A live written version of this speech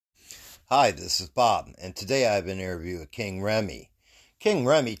Hi, this is Bob, and today I have an interview with King Remy. King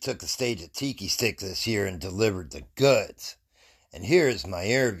Remy took the stage at Tiki Stick this year and delivered the goods. And here is my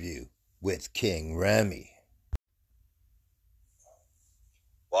interview with King Remy.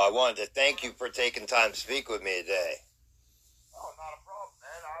 Well, I wanted to thank you for taking time to speak with me today. Oh, not a problem,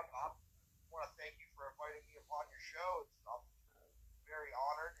 man. I want to thank you for inviting me upon your show. I'm very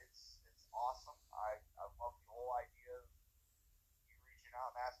honored. It's awesome. I love the whole idea of you reaching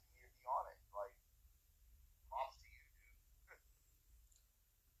out and asking me to be on it. Like, props to you, dude.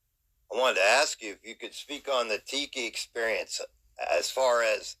 I wanted to ask you if you could speak on the Tiki experience as far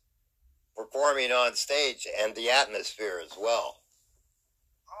as performing on stage and the atmosphere as well.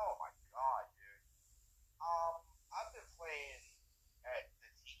 Oh my God, dude. I've been playing at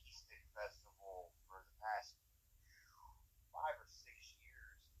the Tiki Stick Festival for the past 5 or 6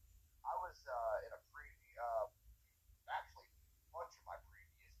 years. I was in a actually, a bunch of my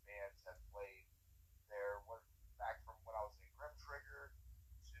previous bands have played there. Back from when I was in Grim Trigger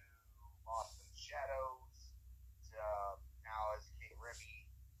to Lost in the Shadows to now as King Remy.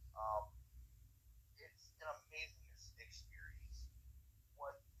 Um, it's an amazing experience.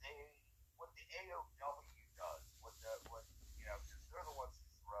 What they what the AOW does, what because they're the ones who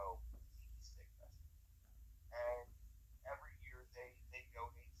throw the Tiki Stick Festival, and every year they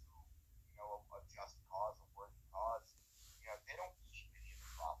donate to a just cause, a worthy cause. They don't keep any of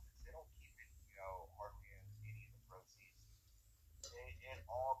the profits. They don't keep it, hardly any of the proceeds. It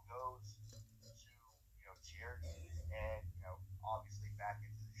all goes to charities and obviously back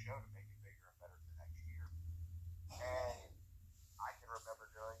into the show to make it bigger and better for next year. And I can remember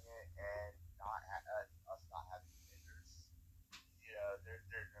doing it and us not having vendors.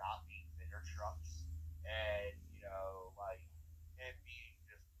 There not being vendor trucks, and like it being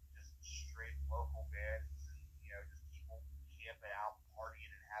just straight local bands, and just people camping out, partying,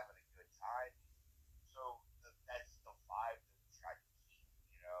 and having a good time. So that's the vibe that we try to keep.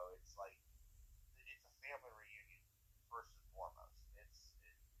 It's like it's a family reunion first and foremost.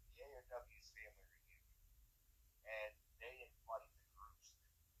 The AOW's family reunion, and they invite the groups that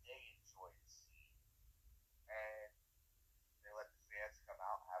they enjoy to see, and they let the fans come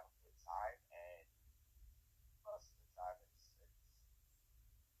out and have a good time. And most of the time, it's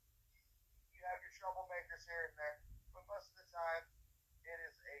you have your troublemakers here and there, but most of the time, it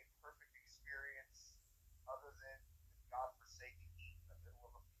is a perfect experience. Other than the godforsaken heat in the middle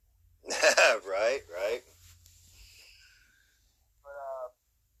of a field. Right, right. But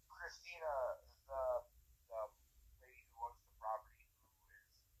Christina, the lady who owns the property, who is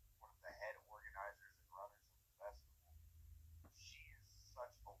one of the head organizers and runners of the festival, she is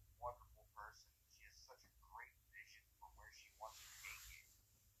such a wonderful person. She has such a great vision for where she wants to take it.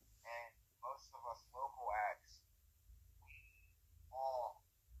 And most of us local acts, we all,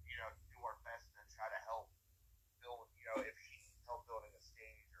 do our best to try to help build, if she needs help building a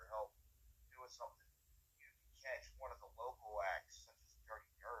stage or help doing something, you can catch one of the local acts, such as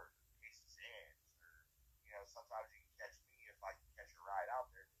Dirty Nerd, Casey's Hands, or, sometimes you can catch me if I can catch a ride out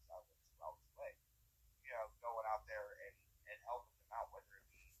there because I live 2 hours away. Going out there and helping them out, whether it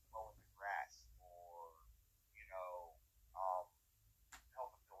be mowing the grass or, you know, um,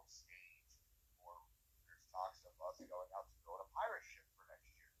 helping build stage, or there's talks of us going out to build a pirate ship for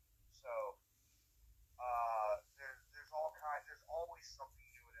next year. So there's all kinds. There's always something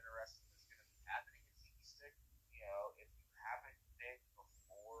new and interesting that's going to be happening at Tiki Stick. If you haven't been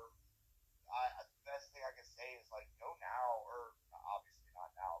before, the best thing I can say is like go now, or obviously not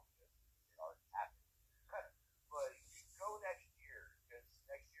now because it already happened. But you go next year because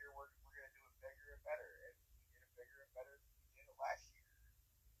next year we're going to do it bigger and better, and we did it bigger and better than we did it last year,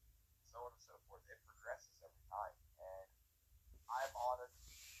 so on and so forth. It progresses every time, and I'm honored to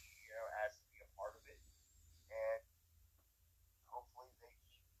be, asked to be a part of it, and hopefully they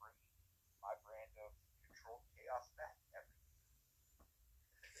keep bringing my brand of controlled chaos back every year.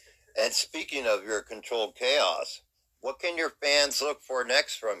 And speaking of your controlled chaos, what can your fans look for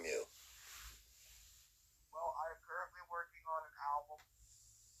next from you? Well, I'm currently working on an album.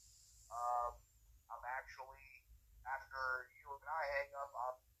 Um, I'm actually, after you and I hang up,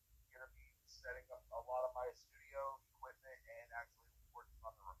 I'm going to be setting up a lot of my studio equipment and actually working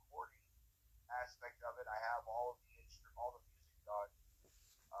on the recording aspect of it. I have all the music done.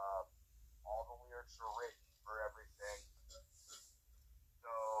 Um, all the lyrics are written for everything.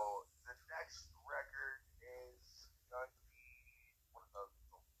 So the next record is going to be one of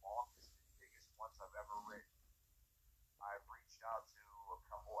the longest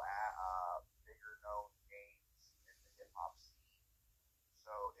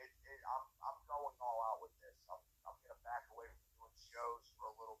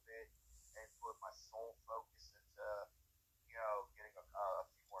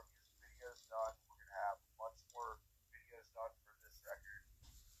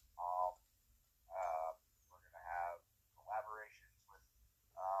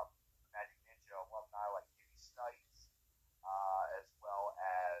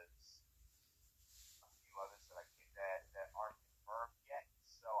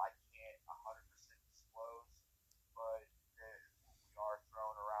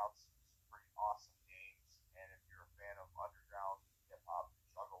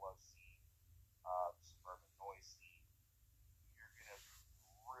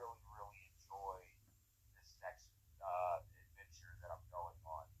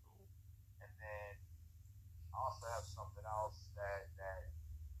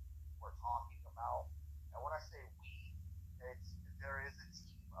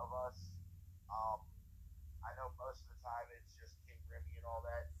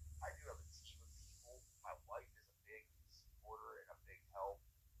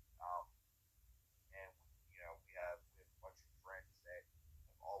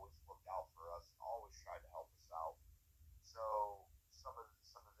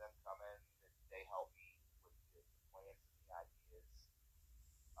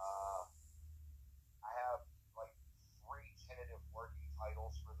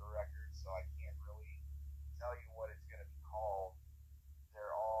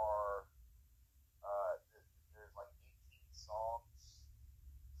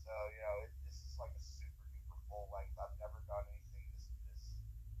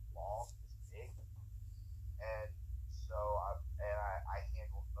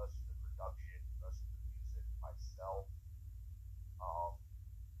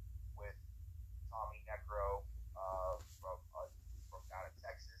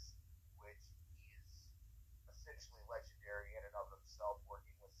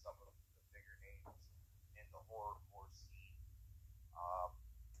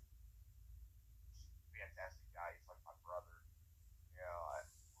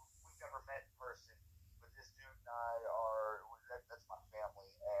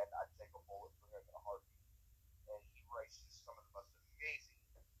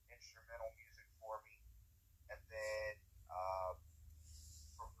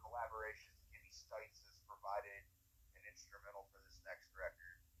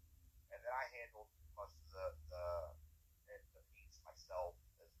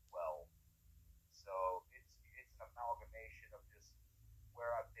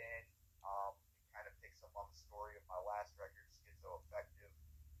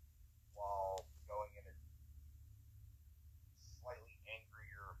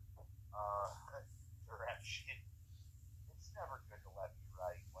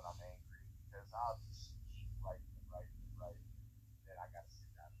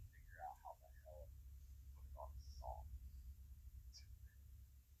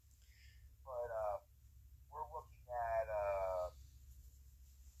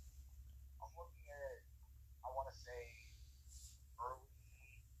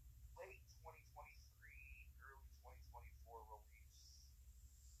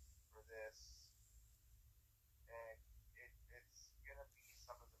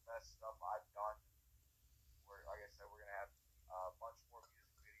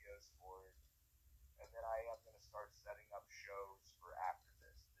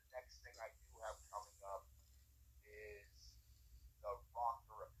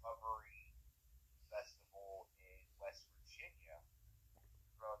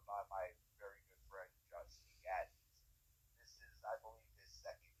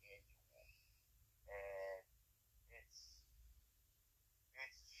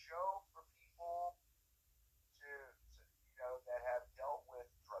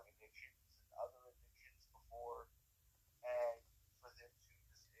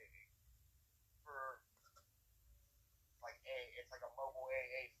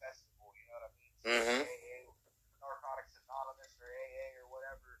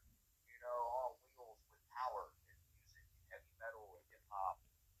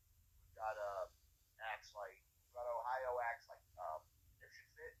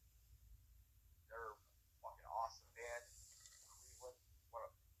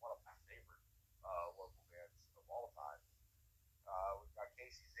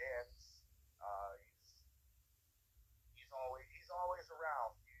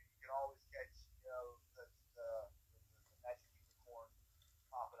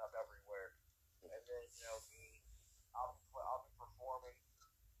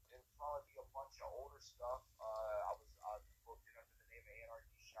bunch of older stuff. I booked it under the name of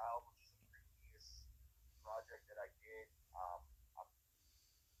Anarchy Child, which is a previous project that I did. I'm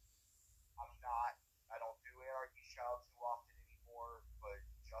not. I don't do Anarchy Child too often anymore, but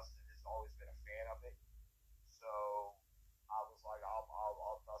Justin has always been a fan of it. So I was like,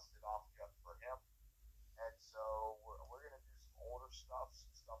 I'll dust it off just for him. And so we're gonna do some older stuff,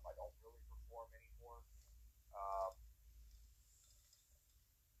 some stuff I don't really perform anymore, um,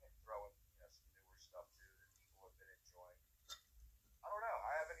 and throw in some newer stuff too that people have been enjoying. I don't know.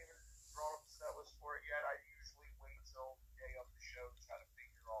 I haven't even drawn up the set list for it yet. I usually wait till the day of the show to try to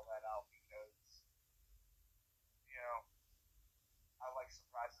figure all that out because you know I like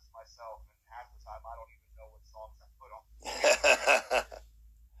surprises myself, and half the time I don't even know what songs I put on.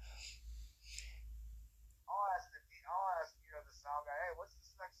 I'll ask the sound guy, hey, what's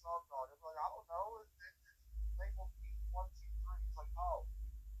this next song called? It's like, I don't know. It's labeled beat 1, 2, 3. It's like, oh,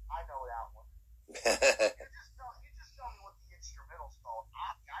 I know that one. You just tell me what the instrumental's called.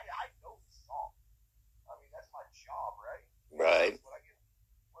 I know the song. I mean, that's my job, right? Right.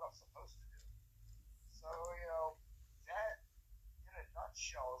 That's what I'm supposed to do. So, that in a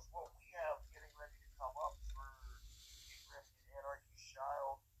nutshell is what we have getting ready to come up for King Remy and Anarchy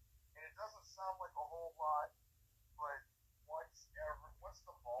Child. And it doesn't sound like a whole lot, but once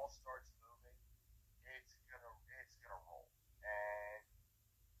the ball starts moving, it's gonna roll. And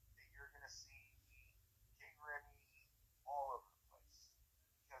you're gonna see King Remy all over the place.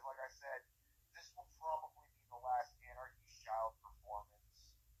 Because like I said, this will probably be the last Anarchy Child performance,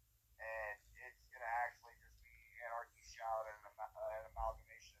 and it's gonna actually just be Anarchy Child and an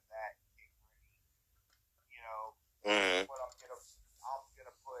amalgamation of that and King Remy. Mm-hmm. But I'm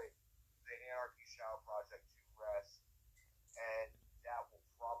gonna put the Anarchy Child project to rest, and that will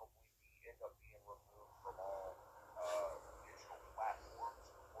probably end up being removed from all digital platforms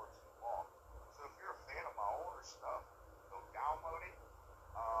before too long. So if you're a fan of my older stuff, go download it.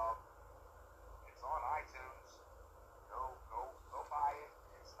 Um, it's on iTunes. Go buy it.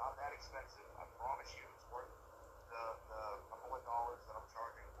 It's not that expensive. I promise you, it's worth the couple of dollars that I'm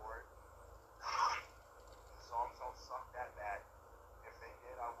charging for it. The songs don't suck that bad. If they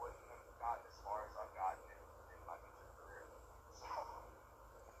did, I wouldn't have gotten as far as I've gotten in my music career. So,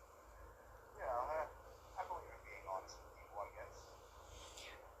 I believe in being honest with people, I guess.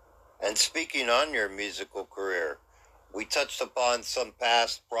 And speaking on your musical career, we touched upon some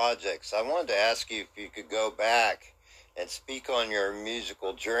past projects. I wanted to ask you if you could go back and speak on your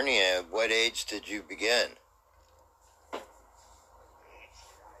musical journey and at what age did you begin?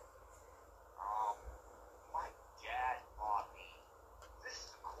 My dad bought me. This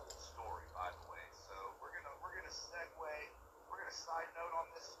is a cool story, by the way. So we're gonna segue. We're gonna side note on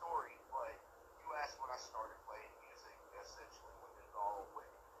this story. But you asked when I started playing music. Essentially, when it all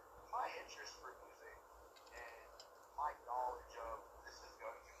went. My interest for music and my knowledge of this is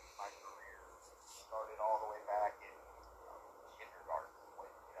going to be my career started all the way back in kindergarten when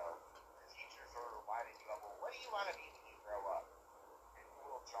the teachers are reminding you of, well, what do you want to be when you grow up? And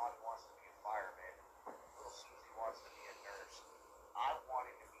little Johnny wants to be a fireman. Little Susie wants to be a nurse. I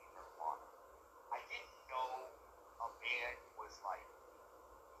wanted to be Nirvana. I didn't know a band was like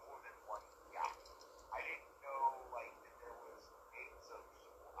more than one guy. I didn't know like that there was names of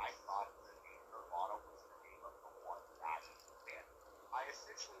people. I thought the name Nirvana was the name of the one guy.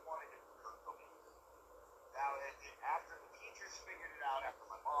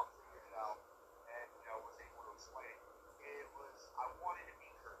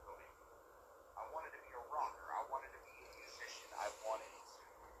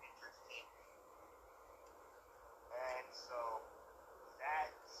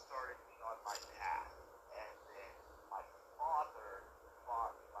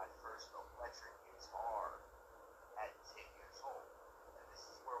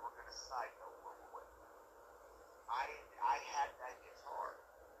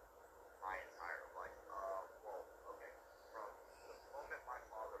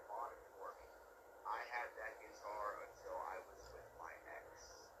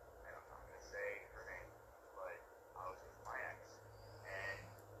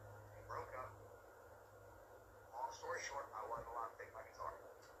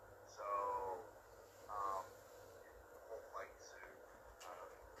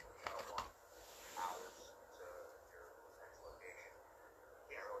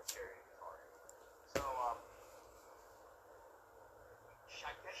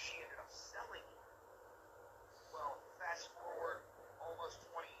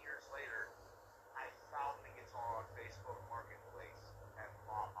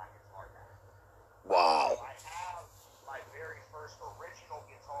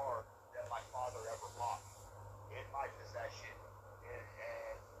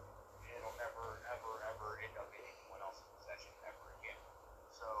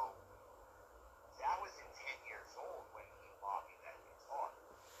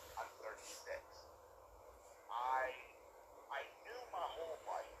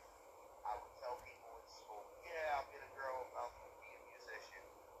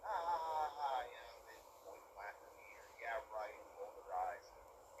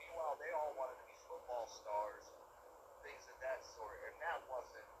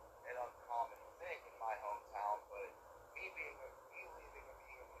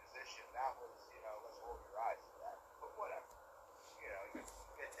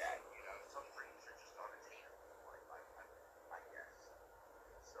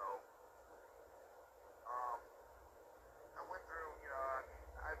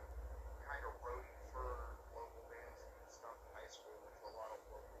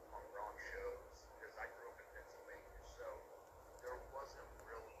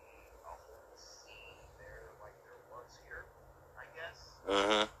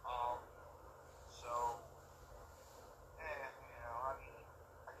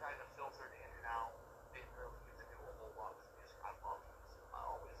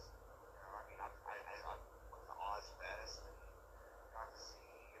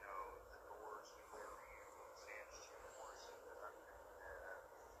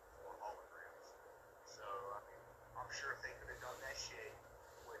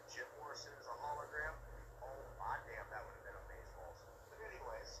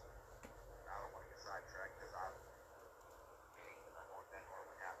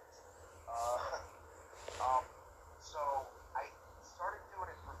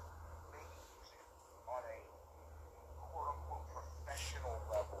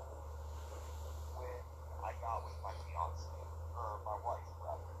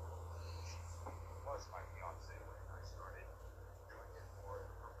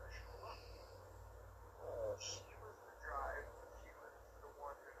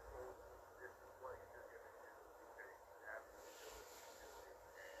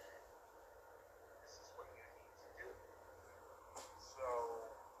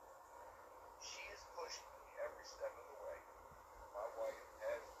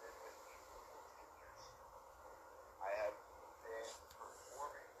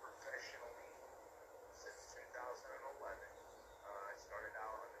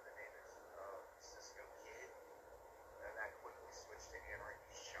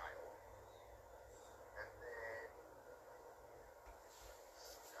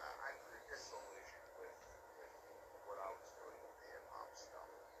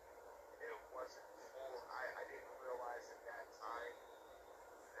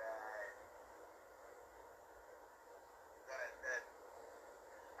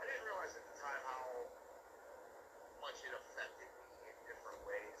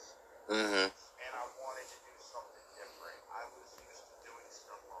 Mm-hmm. and I wanted to do something different. I was used to doing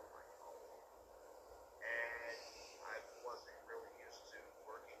stuff on my own, and I wasn't really used to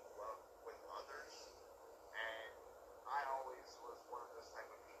working well with others. And I always was one of those type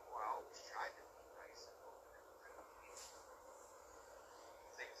of people. I always tried to be nice and open and friendly,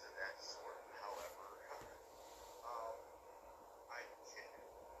 things of that sort. However, um, I can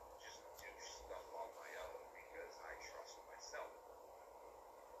just do stuff on my own because I trust myself.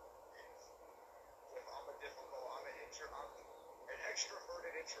 I'm an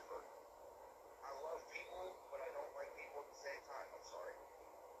extroverted introvert. I love people, but I don't like people at the same time. I'm sorry.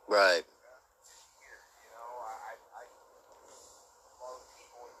 Right. It's weird, you know. I love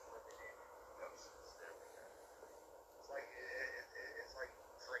people in limited doses. There we go. It's like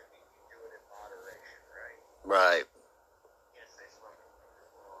drinking. You do it in moderation, right? Right. Can't say smoking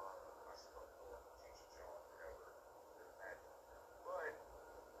or I smoke or teach a jar, whatever. Doesn't matter. But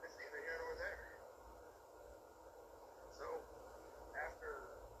it's neither here nor there. So after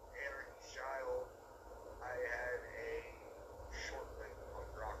Anarchy Child, I had a short-lived punk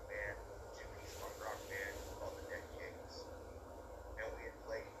rock band, two-piece punk rock band called the Dead Kings, and we had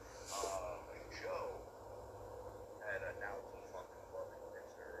played a show at a now defunct club in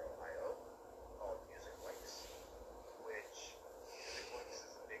Windsor, Ohio, called Music Links, which Music Links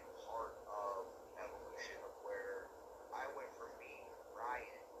is a big part of the evolution of where I went from being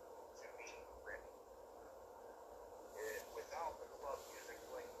Ryan to being Remy. Without the club Music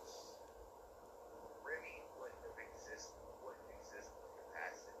Links, Remy wouldn't exist in the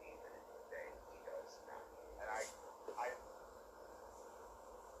capacity that he does now. And I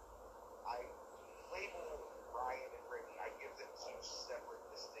label Ryan and Remy. I give them two separate,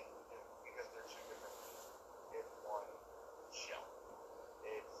 distinct, because they're two different people in one shell.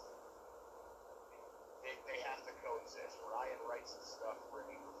 It's they have to coexist. Ryan writes the stuff,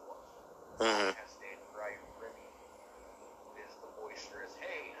 Remy performs. Mm-hmm. Ryan has standing right. Remy is the boisterous.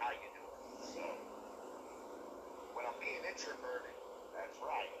 Hey, how you doing? So when I'm being introverted, that's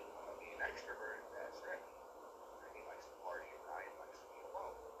Ryan. When I'm being extroverted, that's Remy. Remy likes to party, and Ryan likes to be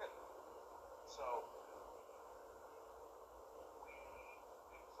alone. So we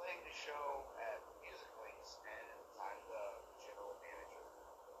played the show at Music Links, and at the time the general manager,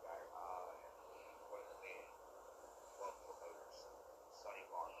 the guy, and one of the main club promoters, Sonny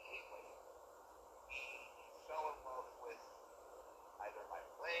Vaughn, he fell in love with either my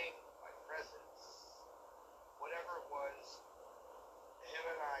playing, my presence, whatever it was. Him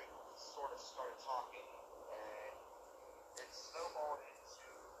and I sort of started talking, and it snowballed into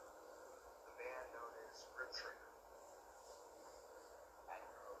the band known as Grip Trigger. I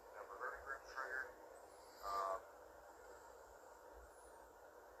don't know if you've ever heard of Grip Trigger. Um,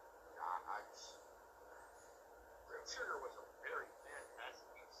 Grip Trigger was a very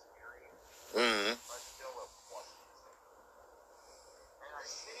fantastic experience Mm-hmm. until it wasn't. And I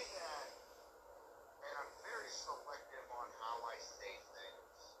say that, and I'm very selective on how I say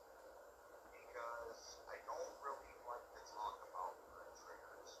things because I don't really like to talk about Grip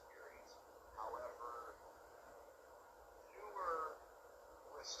Trigger experience. However, newer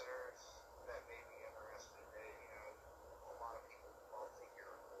listeners that may be interested, a lot of people love to hear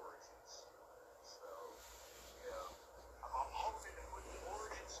origins. So, I'm hoping to put the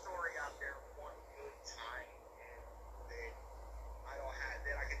origin story out there one good time, and then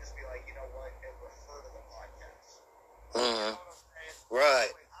then I can just be like, you know what, and refer to the podcast. You Mm-hmm. know what I'm saying?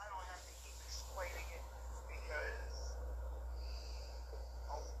 Right. I don't have to keep explaining it because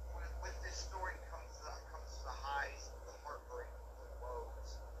with this story comes the highs, the heartbreak, the lows,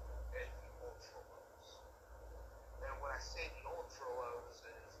 and the ultra lows. And when I say the ultra lows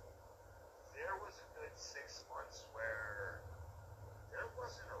is there was a good 6 months where there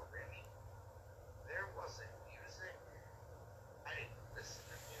wasn't a Remy, there wasn't music. I didn't listen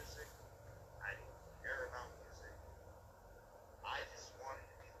to music. I didn't care about music. I just wanted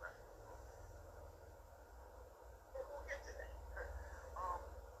to be left alone. And we'll get to that. um,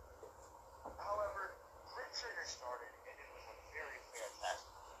 However, Grip Trigger started, and it was a very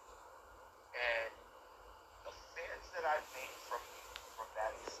fantastic thing. And the fans that I've made from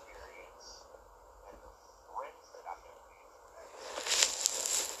that experience, and the friends that I've made from that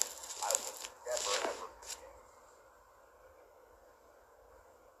experience, I will never ever forget.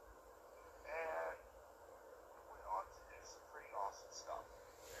 And went on to do some pretty awesome stuff.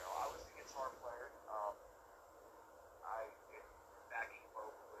 I was the guitar player. I did backing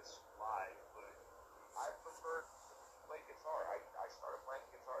vocalist live, but I preferred to play guitar. I started playing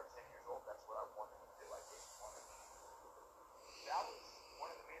guitar at 10 years old. That's what I wanted to do. I didn't want to be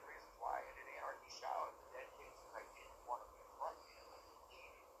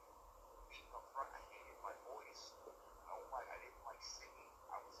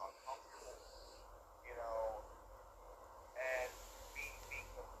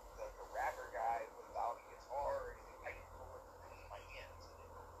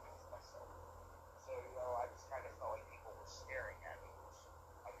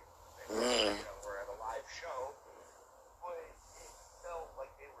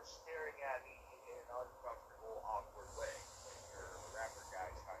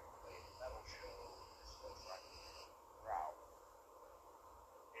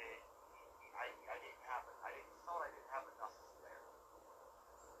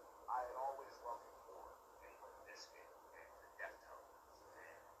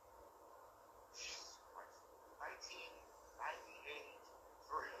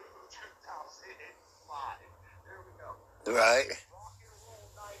Right. Rock and Roll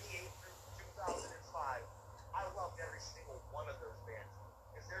 98 through 2005. I loved every single one of those bands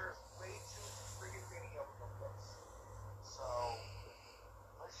because there's way too friggin' many of them to list. So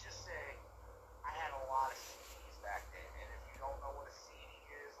let's just say I had a lot of CDs back then, and if you don't know what a CD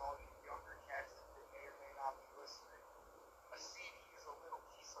is, all you younger cats that may or may not be listening, a CD is a little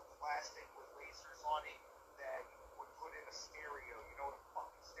piece of plastic with lasers on it that you would put in a stereo. You know what a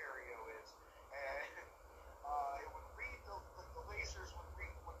fucking stereo is, and it would read the lasers would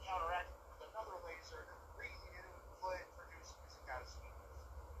counteract with another laser, and reading it would produce music out of speakers.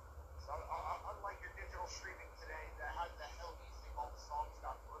 So unlike your digital streaming today, how the hell do you think all the songs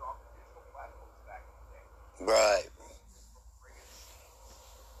got put on the digital platforms back in the day? Right.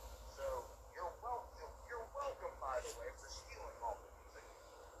 So you're welcome, by the way, for stealing all the music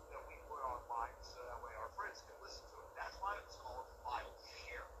that we put online, so that way our friends can listen to it. That's why it's called file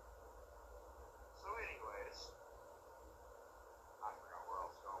share. So, anyways, I forgot where I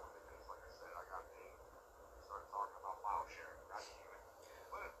was going with it because, like I said, I got paid. Started talking about file sharing. God damn it.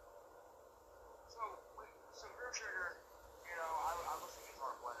 But so Group Trigger, I was a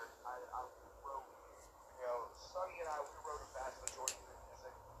guitar player. I wrote, Sonny and I, we wrote a vast majority of the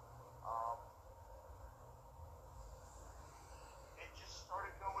music. It just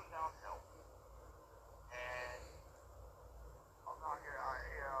started going downhill. And I'm not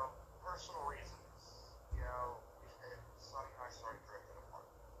gonna, personal reasons, Sonny and I started drifting apart.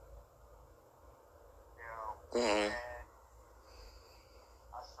 Mm-hmm. And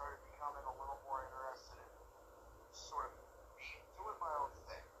I started becoming a little more interested in sort of doing my own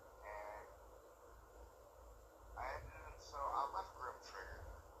thing. And I left Grim Trigger,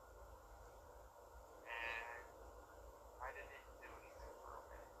 and I didn't do anything for a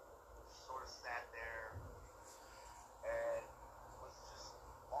minute. Just sort of sat there and was just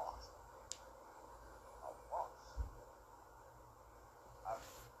lost. I was lost. I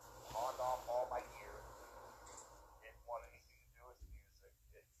pawned off all my gear. Didn't want anything to do with music.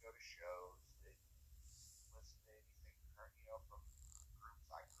 Didn't go to shows. Didn't listen to anything, from groups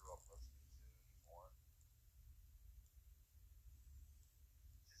I grew up listening to anymore.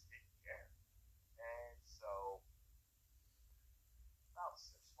 Just didn't care. And so, about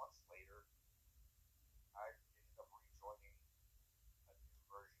 6 months later, I ended up rejoining a new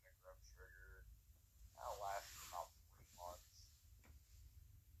version of Grim Trigger. That lasted about 3 months.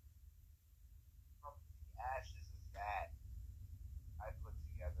 From the ashes of that, I put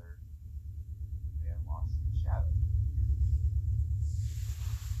together the band Lost in the Shadows.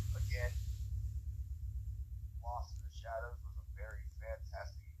 Again, Lost in the Shadows was a very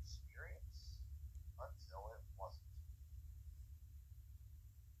fantastic experience until it wasn't.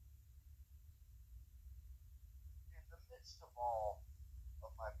 In the midst of all of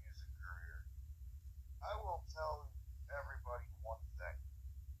my music career, I will tell everybody one thing.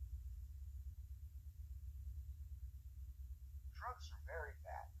 Drugs are very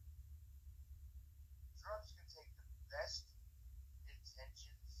bad. Drugs can take the best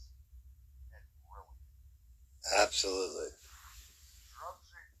intentions and ruin it. Absolutely. Drugs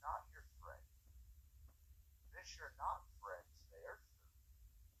are not your friend. Fish are not friends, they are food.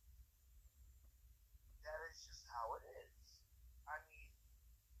 That is just how it is. I mean,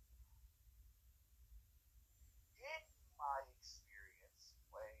 in my experience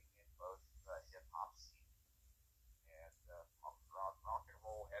playing in both the hip hop scene and punk rock and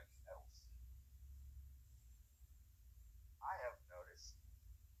roll, heavy metal scene, I have noticed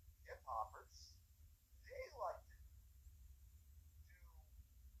hip hoppers, they like to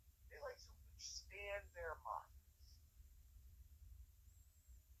they like to expand their minds.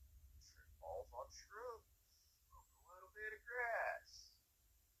 Trip balls on shrooms, smoke a little bit of grass.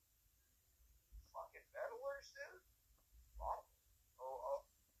 Fucking meddlers, dude. Well,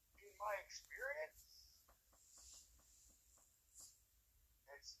 in my experience,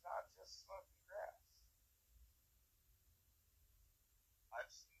 it's not just smoking grass. I've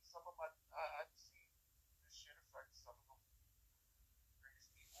seen this shit affect some of the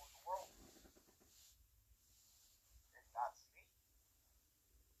greatest people in the world. It got to me.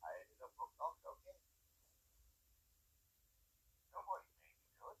 I ended up hooked on cocaine. Nobody made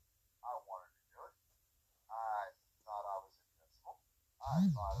me do it. I wanted to do it. I thought I was invincible. I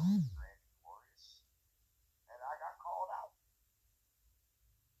thought it was grand and glorious. And I got called out.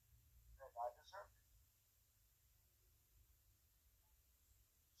 And I deserved it.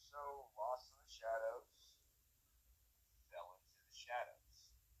 So, Lost in the Shadows fell into the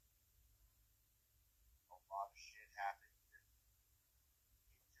shadows. A lot of shit happened.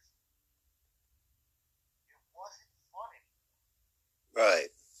 It wasn't fun anymore. Right.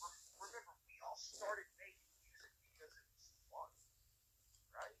 Remember, we all started making music because it was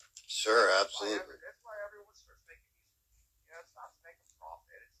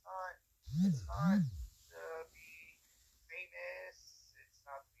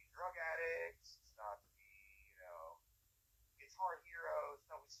Guitar Heroes.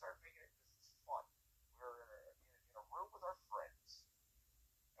 No, we started making it because it's fun. We're in a room with our friends,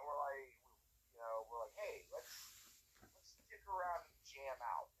 and we're like, we're like, hey, let's stick around and jam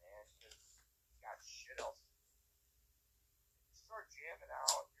out, man, because we got shit else to do. You start jamming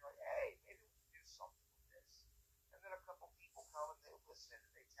out, and you're like, hey, maybe we can do something with this. And then a couple people come and they listen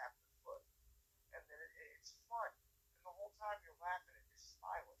and they tap their foot, and then it's fun. And the whole time you're laughing and you're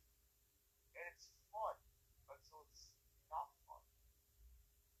smiling, and it's fun until it's not fun.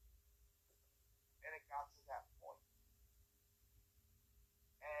 And it got to that point,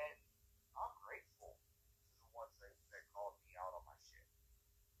 and I'm grateful to the ones that called me out on my shit.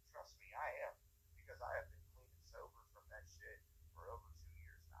 Trust me, I am, because I have been clean and sober from that shit for over 2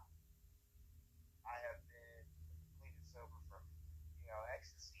 years now. I have been clean and sober from,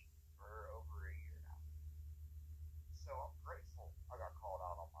 ecstasy for over a year now. So I'm grateful I got called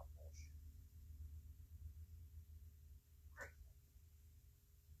out on my bullshit. Grateful.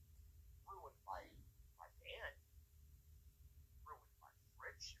 Ruined my band. Ruined my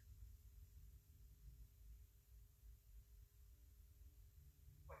friendship.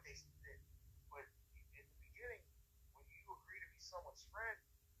 But but in the beginning, when you agree to be someone's friend,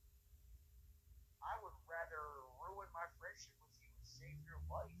 I would rather ruin my friendship with you and save your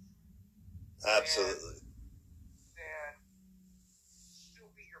life than Absolutely. than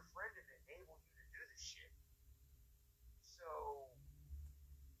still be your friend and enable you to do this shit. So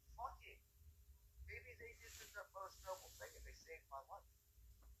fuck it. Maybe they did the most noble thing and they saved my life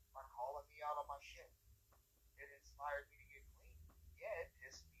by calling me out on my shit. It inspired me to get clean. Yeah, it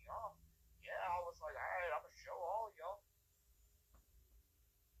pissed me off. Yeah, I was like, all right, I'm gonna show all y'all.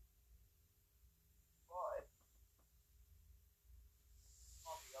 But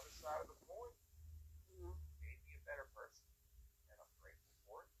on the other side of the coin, made me a better person, and I'm grateful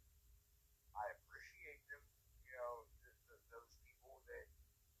for it. I appreciate them. Those people that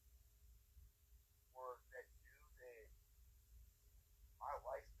knew that my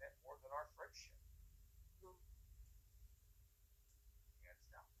life meant more than our friendship. Hands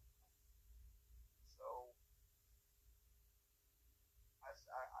down. So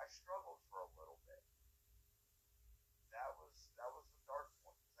I struggled for a little bit. That was the dark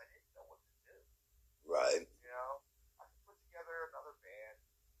point because I didn't know what to do. Right. I could put together another band.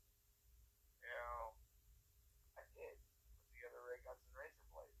 You know, I did put together a Guns and Razor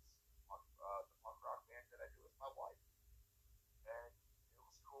Blades, the punk rock band that I do with my wife, and it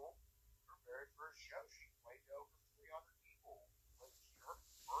was cool. Her very first show, she played to over 300 people. Her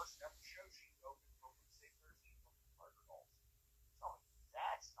first ever show, she opened for say 13 from the Murder Dolls. Tell me,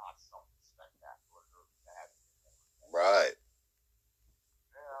 that's not something spectacular to have in your memory. Right.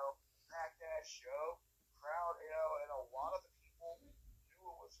 Packed ass show, crowd, and a lot of the people knew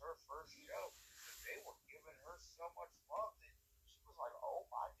it was her first show because they were giving her so much love that she was like, oh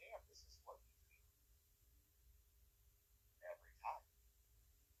my damn, this is what you feel every time.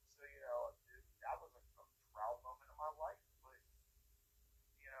 So, that was a proud moment in my life, but,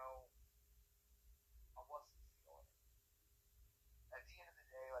 I wasn't feeling it. At the end of the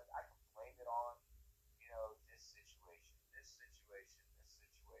day, like, I can blame it on, this situation,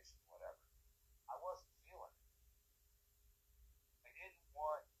 whatever. I wasn't feeling it. I didn't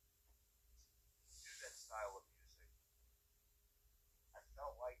want to do that style of music. I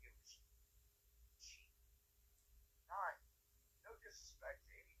felt like it was cheap. Not, no disrespect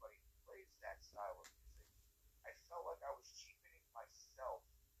to anybody who plays that style of music. I felt like I was cheapening myself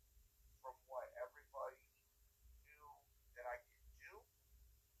from what everybody knew that I could do.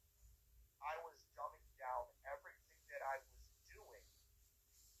 I was dumbing down everything that I was doing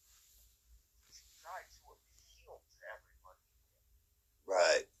to try to appeal to everybody.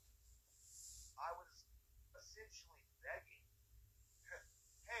 Right. I was essentially begging,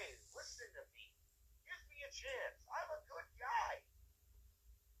 hey, listen to me. Give me a chance. I'm a good guy.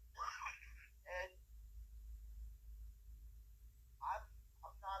 And I'm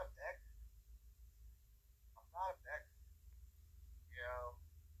I'm not a beggar. I'm not a beggar. You know,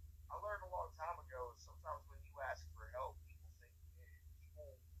 I learned a long time ago. Sometimes when you ask for help, people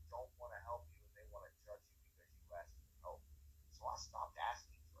don't want to help you and they want to judge you because you asked for help. So I stopped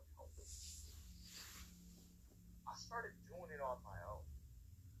asking for help. I started doing it on my own.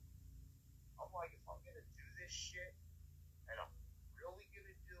 I'm like, if I'm gonna do this shit, and I'm really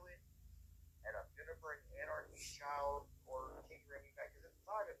gonna do it, and I'm gonna bring Anarchy Child or King Remy back, because at the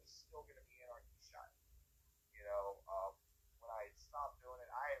time it was still gonna be Anarchy Child. When I had stopped doing it,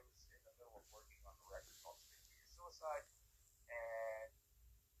 I was in the middle of working on a record called Stick to Your Suicide, and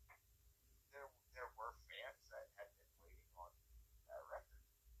there were fans that had been waiting on that record.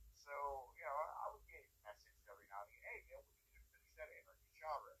 So, I would get messages every now and again, hey, man, when are you gonna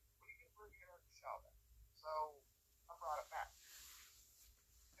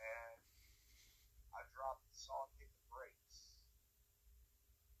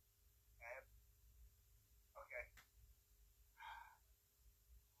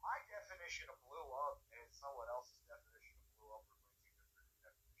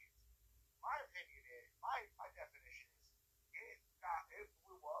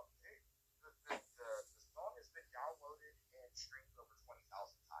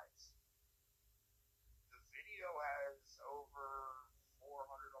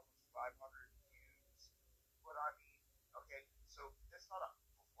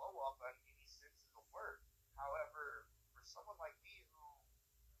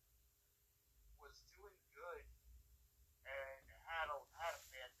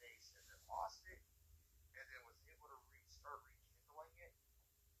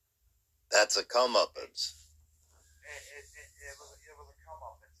That's a comeuppance. It was a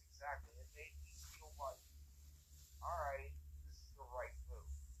comeuppance, exactly. It made me feel like, all right, this is the right move.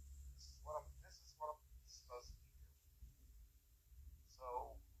 This is what I'm supposed to be doing.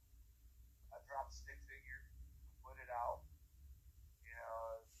 So I dropped stick figure, put it out. You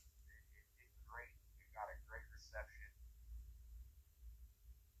know, it did great. It got a great reception.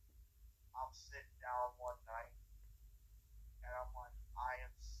 I'm sitting down one night, and I'm like,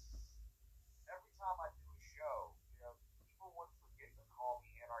 every time I do a show, people would forget to call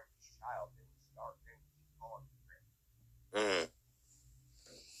me Anarchy's Child. They would keep calling me Rick. Mm.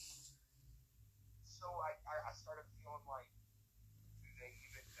 So I started feeling like, do they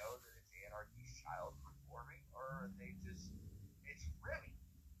even know that it's Anarchy's Child performing, or are they just, it's Remy?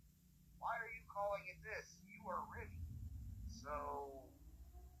 Why are you calling it this? You are Remy. So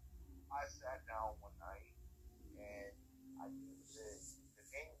I sat down one night, and I knew that the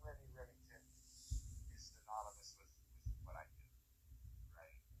name Remy Remington is synonymous with what I do,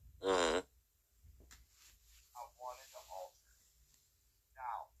 right? Mm. I wanted to alter.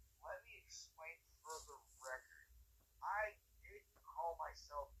 Now, let me explain for the record. I didn't call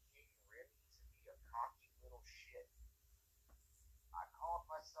myself King Remy to be a cocky little shit. I called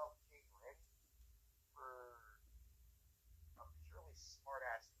myself King Remy for a purely smart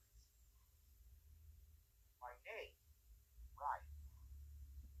ass reason. My name, right, is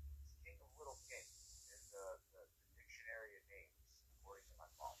King of Little Kings in the dictionary of names, according to my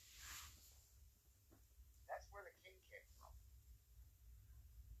mom. That's where the king came from.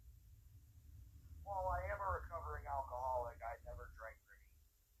 While I am a recovering alcoholic, I never drank Remy.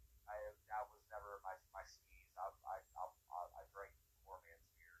 That was never my skis. I drank poor man's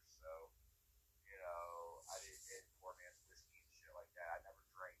beer, so I didn't get poor man's whiskey and shit like that. I never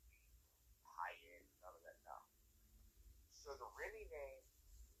drank the high end, none of that. No. So the Remy name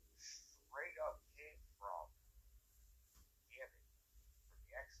straight up came from Gambit from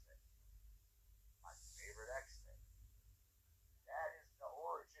the X-Men, my favorite X-Men. That is the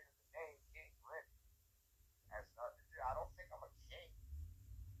origin of the name King Remy. Has nothing to do. I don't think I'm a king.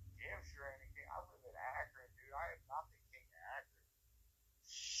 Damn sure ain't a king. I live in Akron, dude. I am not the king of Akron.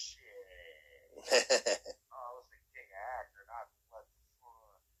 Shit. I was the king of Akron. Not what.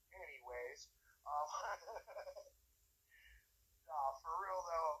 Anyways, nah, for real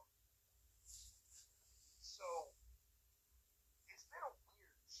though. So it's been a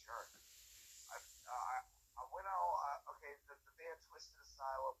weird journey. I went out. Okay, the band Twisted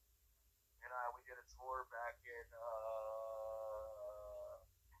Asylum, and we did a tour back in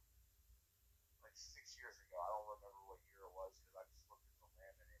like 6 years ago. I don't remember what year it was because I just looked at the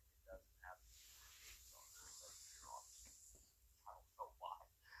land and it doesn't have the dates on there. Like, I don't know why.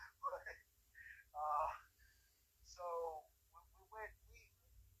 But so we toured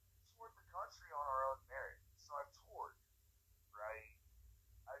the country on our own merit. So I've toured, right?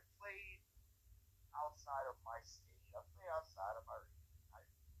 I've played outside of my state. I've played outside of my region. I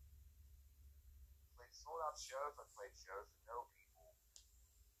played sold out shows. I've played shows with no people.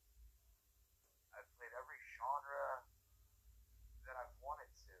 I've played every genre that I've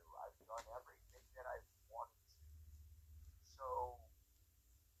wanted to. I've done everything that I've wanted to. So,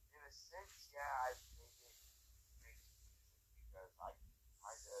 in a sense, yeah, I've made it music because I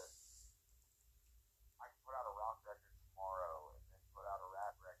can put out a rock record tomorrow and then put out a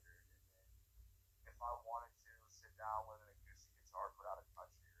rap record and then if I wanted to sit down with an acoustic guitar, put out a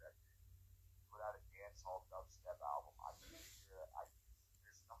country record, put out a dancehall dubstep album. I can figure it.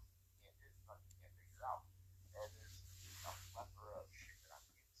 There's nothing you can't do. There's nothing you can't figure out. And there's a plethora of shit that I'm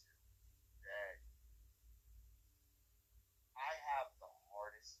into that I have the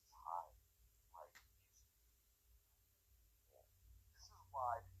hardest time writing music. And this is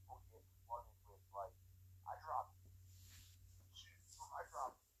why people get flooded with like I dropped I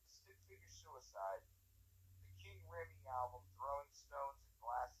dropped Stick Figure Suicide, the King Remy album, Throwing Stones and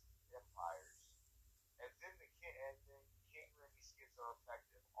Glasses Empires, and then King Remy Skits Are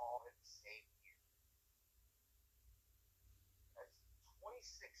Effective all in the same year. That's 26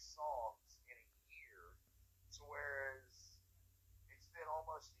 songs in a year, to whereas it's been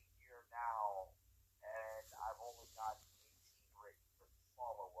almost a year now, and I've only got 18 written for the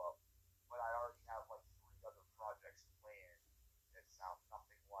follow up, but I already have like 3 other projects planned that sound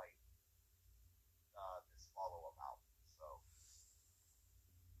nothing like this follow up album. So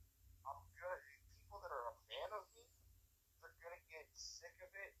I'm good. People that are a fan of me, they're gonna get sick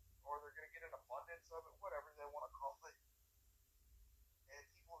of it, or they're gonna get an abundance of it, whatever they want to call it. And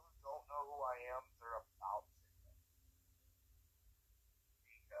people who don't know who I am, they're about to.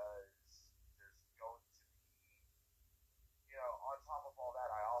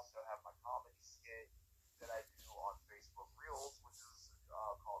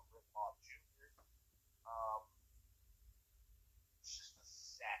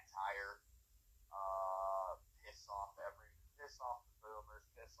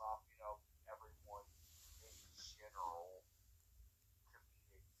 piss off, everyone in general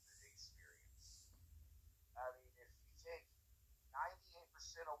comedic experience. I mean, if you take 98%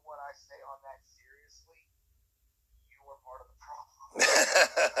 of what I say on that seriously, you are part of the problem.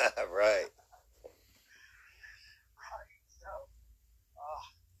 Right. Right. So, uh,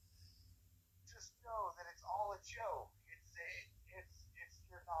 just know that it's all a joke. It's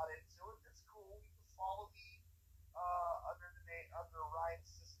you're not into it. That's cool. You can follow me under the name under Ryan's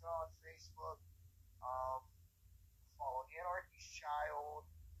sister on Facebook. Um, follow Anarchy's Child,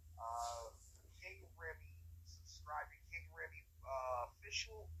 King Remy. Subscribe to King Remy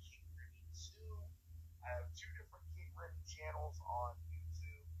official, King Remy 2. I have two different King Remy channels on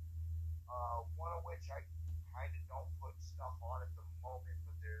YouTube. One of which I kind of don't put stuff on at the moment,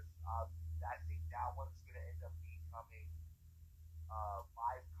 but there's I think that one's gonna end up becoming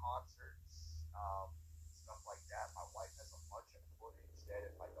live concerts, stuff like that. My wife has a bunch of footage that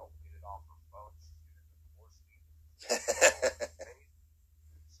if I don't get it off her phone, she's gonna divorce me.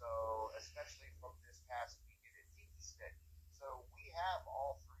 So, especially from this past weekend at Tiki Stick. So we have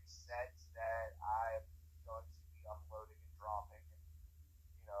all three sets that I'm going to be uploading and dropping.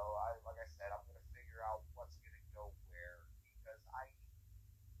 And like I said, I'm gonna figure out what's gonna go where because I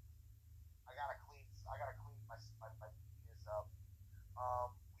gotta clean my medias up.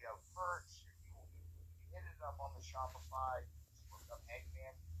 We have merch. If you hit it up on the Shopify, just look up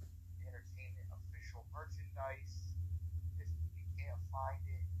Hangman Entertainment official merchandise. If you can't find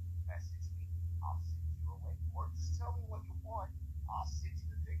it, message me. I'll send you a link, or just tell me what you want. I'll send you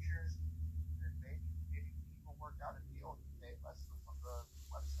the pictures, and maybe we can work out a deal and you pay less than what the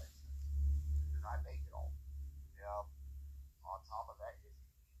website says, and I make it all. On top of that, if you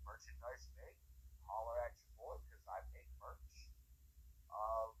need merchandise made, holler at your boy because I make merch.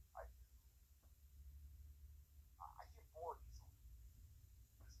 I get bored easily.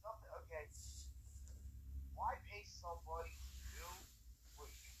 There's nothing. Okay, why pay somebody to do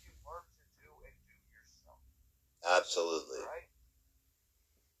what you can learn to do and do yourself? Absolutely. Right?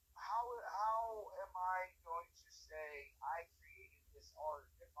 How am I going to say I created this art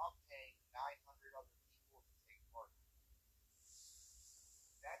if I'm paying 900 other people to take part?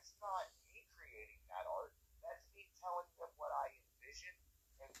 That's not me creating that art. That's me telling them what I envision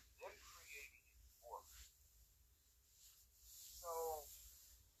and them creating it for me. So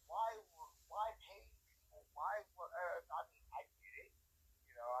why pay people? Why? I mean, I get it.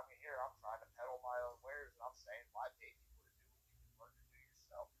 I mean, here I'm trying to peddle my own wares, and I'm saying why pay people to do what you can learn to do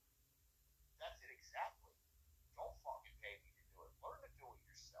yourself? That's it exactly. Don't fucking pay me to do it. Learn to do it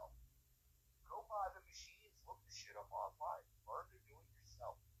yourself. Go buy the machines. Look the shit up online. Learn to do it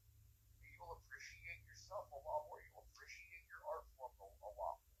yourself. You'll appreciate yourself a lot more. You'll appreciate your art form a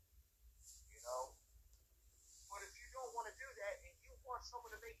lot more. You know. But if you don't want to do that and you want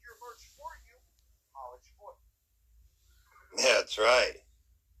someone to make your merch for you, college boy. Yeah, that's right.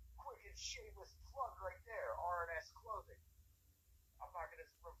 Quick and shameless plug right there. R&S Clothing. I'm not gonna.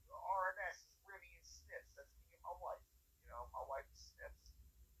 R&S is Remy and Snips. That's me and my wife. My wife is Snips.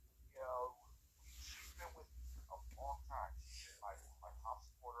 She's been with me a long time. She's been my top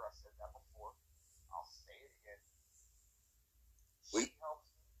supporter. I said that before. I'll say it again. She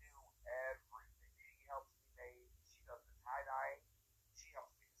helps me do everything. She helps me make. She does the tie dyeing. She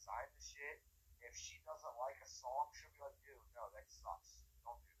helps me design the shit. If she doesn't like a song, she'll be like, "Dude, no, that sucks.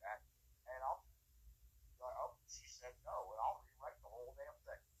 Don't do that." And I'll be like, "Oh," she said no, and I'll rewrite the whole damn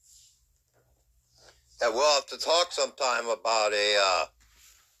thing. Yeah, we'll have to talk sometime about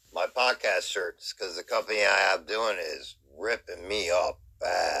my podcast shirts because the company I have doing it is ripping me up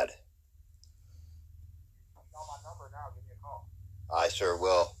bad. You got my number now. Give me a call. I sure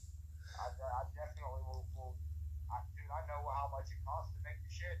will. I definitely will. Dude, I know how much it costs to make the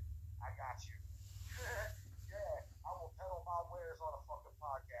shit. I got you. Yeah, I will peddle my wares on a fucking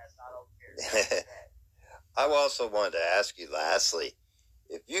podcast. I don't care. I also wanted to ask you lastly,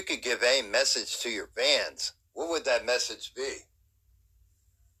 if you could give a message to your fans, what would that message be?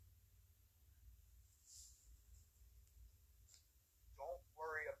 Don't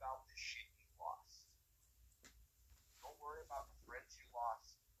worry about the shit you lost. Don't worry about the friends you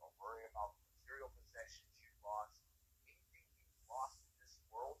lost. Don't worry about the material possessions you lost. Anything you've lost in this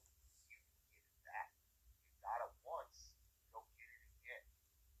world, you can get it back. You got it once, you'll get it again.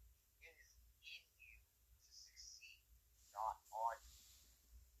 It is in you to succeed, not on you.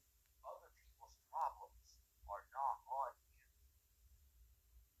 Other people's problems are not on you.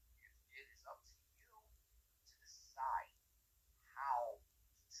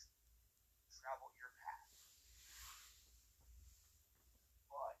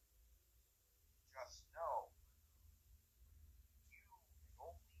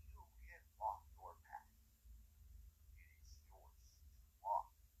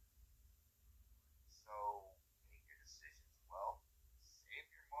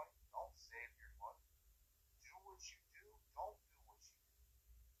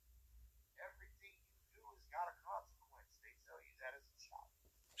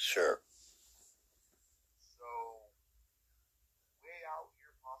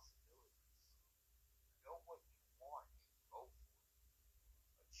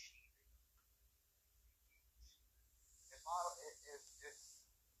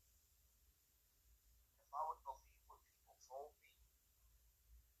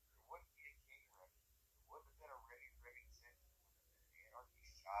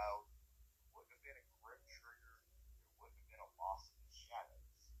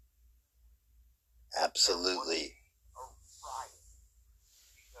 Absolutely. Or Ryan,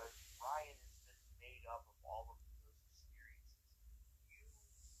 because Ryan is just made up of all of those experiences. You,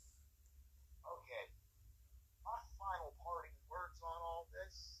 okay, my final parting words on all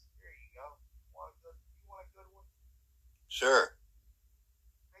this, here you go. You want a good one? Sure.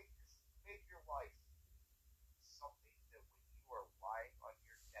 Make your life something that when you are lying on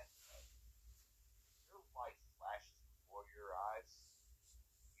your deathbed, your life flashes before your eyes.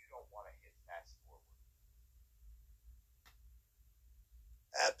 You don't want to hit fast forward.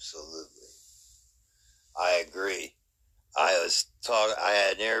 Absolutely. I agree. I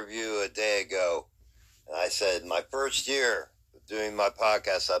had an interview a day ago, and I said my first year of doing my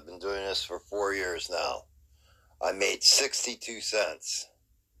podcast, I've been doing this for 4 years now, I made 62 cents.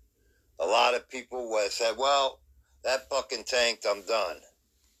 A lot of people would have said, well, that fucking tanked, I'm done.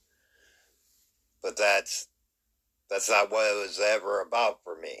 But that's not what it was ever about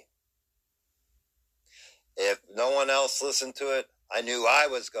for me. If no one else listened to it, I knew I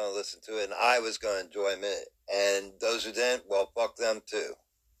was going to listen to it and I was going to enjoy it. And those who didn't, well, fuck them too.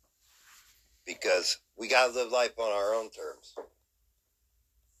 Because we got to live life on our own terms.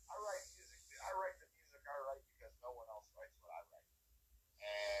 I write music. I write the music I write because no one else writes what I write.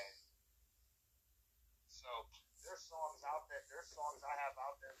 And so there's songs out there. There's songs I have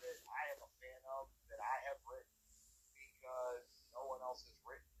out there that I am a fan of that I have written because no one else has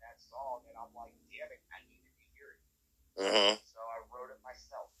written that song, and I'm like, damn it, I need to hear it. Mm-hmm. So I wrote it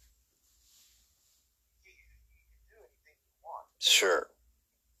myself. You can do anything you want. Sure.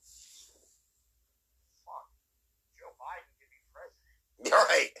 Fuck. Joe Biden can be president.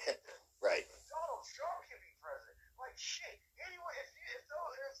 Right. Right. Donald Trump can be president. Like shit. Anyway, if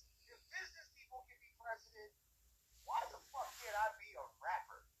business people can be president, why the fuck can't I be a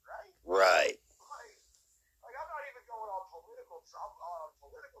rapper? Right. Right. Like I'm not even going on political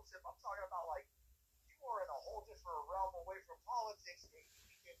tip. I'm talking about like you are in a whole different realm away from politics and you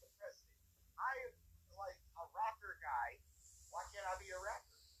became the president. I am like a rapper guy. Why can't I be a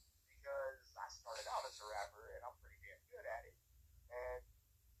rapper? Because I started out as a rapper and I'm pretty damn good at it. And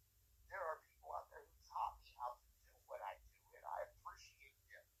there are people out there who taught me how to do what I do, and I appreciate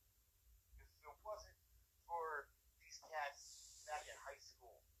them. Because if it wasn't for these cats back in high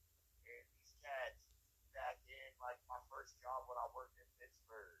school and these cats back in like my first job when I worked in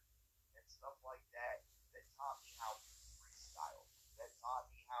Pittsburgh and stuff like that, that taught me how to freestyle, that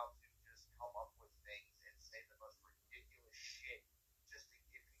taught me how to just come up with things and say the most ridiculous shit just to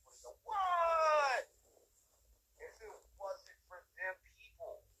get people to go, what? If it wasn't for them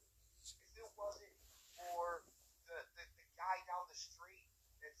people, if it wasn't for the guy down the street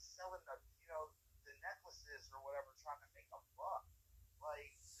that's selling the necklaces or whatever trying to make a buck,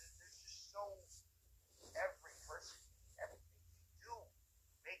 like there's just so every person, everything you do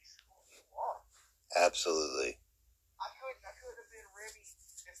makes who you are. Absolutely. I couldn't have been Remy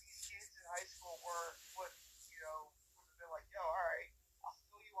if these kids in high school would have been like, yo, all right, I'll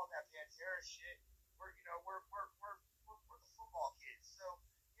feel you on that Pantera shit. We're the football kids, so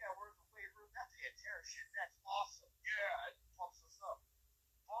yeah, we're in the weight room. That Pantera shit, that's awesome. Yeah, it pumps us up.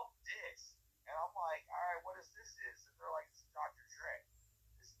 Pump this, and I'm like, all right, what is this? And they're like, this is Dr. Dre,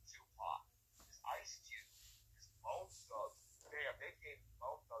 this is Tupac, this Ice Cube, this Bone Thugs. Damn, they gave me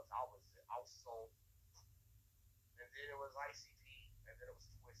Bone Thugs. I was sold. And then it was ICP, and then it was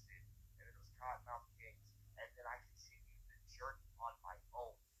Twisted, and then it was Cottonmouth Kings, and then I continued the journey on my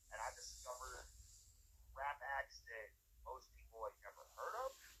own, and I discovered rap acts that most people had never heard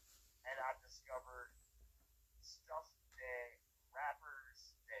of, and I discovered stuff that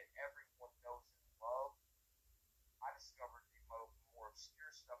rappers that everyone knows and love. I discovered the more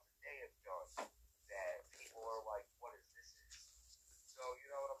obscure stuff that they have done that people are like, what is this? So you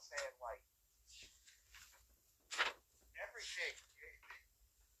know what I'm saying? Like everything,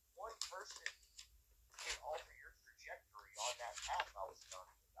 one person can alter your trajectory on that path I was telling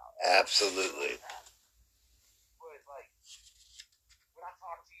you about. Absolutely. But like when I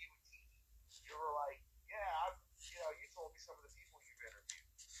talked to you and Tiki, you were like, yeah, you told me some of the people you've interviewed,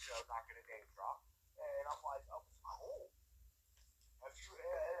 not gonna name drop, and I'm like, oh, cool. Have you?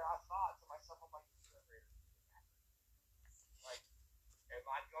 And I thought to myself, I'm like, am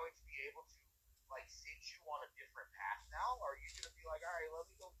I going to be able to like send you on a different path now? Or are you gonna be like, all right, let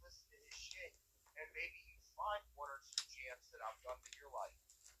me go listen to his shit, and maybe you find one or two jams that I've done that you're like,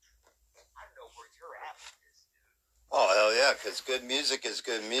 I know where you're at with this, dude. Oh, hell yeah, because good music is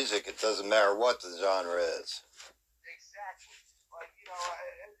good music. It doesn't matter what the genre is. Exactly. Like, I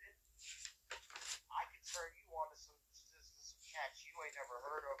can turn you on to some cats you ain't never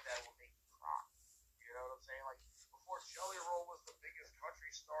heard of that will make you cry. You know what I'm saying? Like, before Jelly Roll was the biggest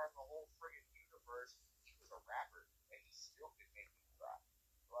country star in the whole friggin' universe, the verse. He was a rapper, and he still could make me cry.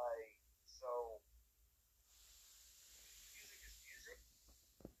 Like, so music is music.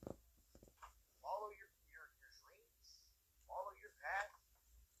 Follow your dreams. Follow your path.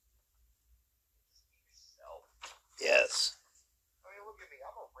 Just be yourself. Yes. I mean, look at me.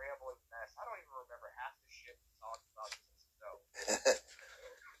 I'm a rambling mess. I don't even remember half the shit we talked about since ago.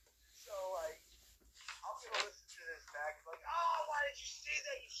 So, like, I'm going to listen to this back and be like, oh, why did you say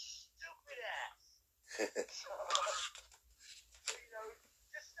that, you stupid ass? So,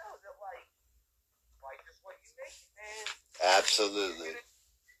 just know that, like is what you make it, man. Absolutely.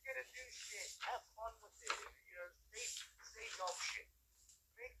 You're gonna do shit. Have fun with it. Say dumb shit.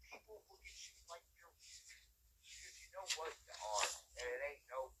 Make people look at you like you're weird. Because you know what you are. And it ain't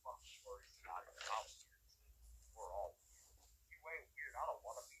no fucking worries about it. I'm weird too. We're all weird. If you ain't weird, I don't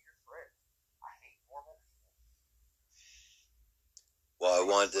want to be your friend. I hate normal people. Well, I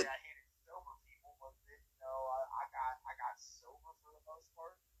wanted to... I hated sober people, but then, I got sober for the most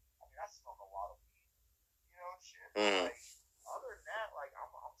part. I mean, I smoked a lot of weed. Shit. Like, other than that, like, I'm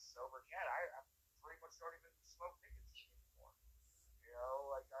a sober cat. I pretty much don't even smoke nicotine anymore.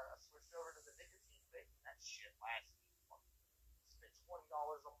 Like, I switched over to the nicotine vape, and that shit lasts me. Spent $20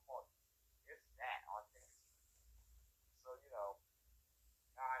 a month, if that, on nicotine. So,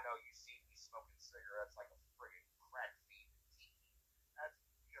 now I know you see me smoking cigarettes like a friggin' crack fiend in TV. That's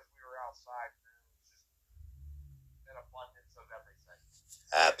because we were outside, and it was just an abundance of everything.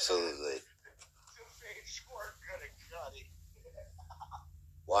 Absolutely.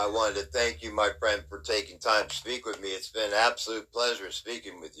 Well, I wanted to thank you, my friend, for taking time to speak with me. It's been an absolute pleasure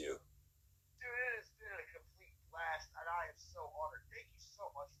speaking with you. Dude, it has been a complete blast, and I am so honored. Thank you so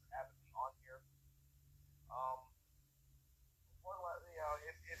much for having me on here.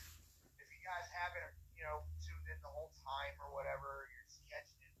 If you guys haven't, tuned in the whole time or whatever, you're just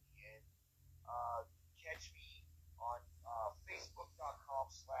catching it in the end. Catch me on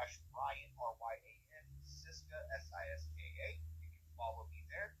Facebook.com/Ryan, RYAN, Siska, SISKA. You can follow me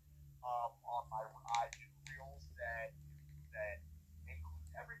there. I do reels that include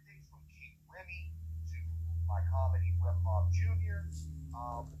everything from King Remy to my comedy Rep Bob Jr.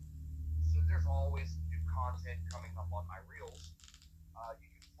 So there's always new content coming up on my reels.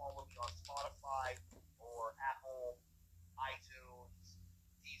 You can follow me on Spotify or Apple, iTunes,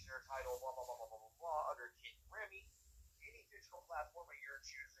 Deezer, Tidal, blah blah blah blah blah blah under King Remy. Any digital platform that you're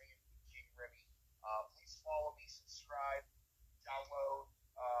choosing, King Remy. Please follow me, subscribe, download,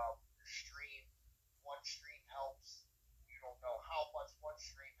 stream. One stream helps. You don't know how much one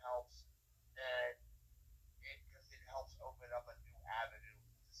stream helps, and because it helps open up a new avenue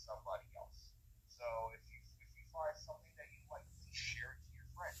to somebody else. So if you find something that you like, please share it to your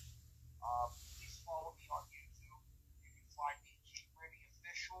friends. Please follow me on YouTube. You can find me King Remy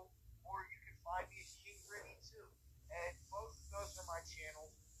Official, or you can find me at King Remy 2. And both of those are my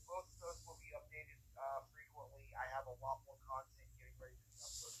channels. Both of those will be updated frequently. I have a lot more content getting ready to be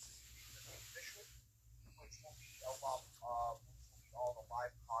uploaded to King Remy Official, which will be all the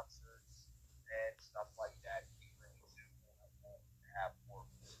live concerts and stuff like that. King Remy 2 will have more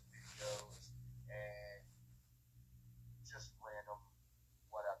music videos and just random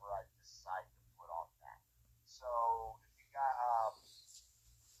whatever I decide to put on that. So if you got,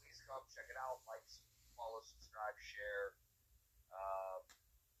 please come check it out. Like, follow, subscribe, share,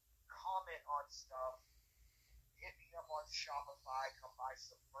 comment on stuff. Hit me up on Shopify. Come buy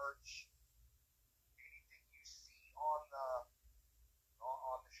some merch. Anything you see on the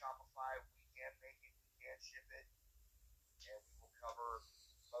Shopify, we can make it. We can ship it, and we will cover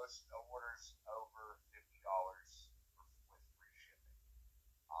most orders over $50 with free shipping.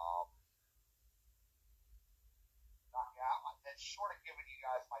 That's short of giving you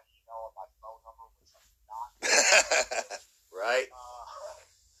guys my email and my phone number, which I'm not. Right?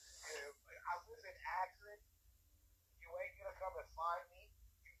 I live in Akron. You ain't gonna come and find me.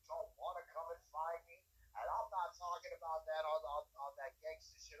 You don't want to come and find me, and I'm not talking about that on that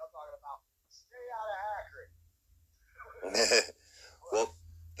gangster shit. I'm talking about stay out of Akron. Well,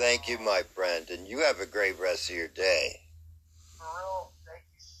 thank you, my friend, and you have a great rest of your day. For real, thank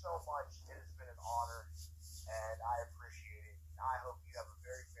you so much. It has been an honor, and I appreciate it. I hope you have a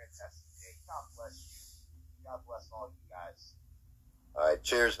very fantastic day. God bless you. God bless all you guys. All right,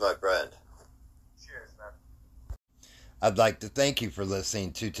 cheers, my friend. Cheers, man. I'd like to thank you for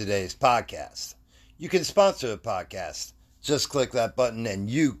listening to today's podcast. You can sponsor the podcast. Just click that button and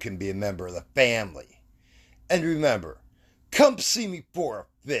you can be a member of the family. And remember, come see me for a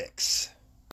fix.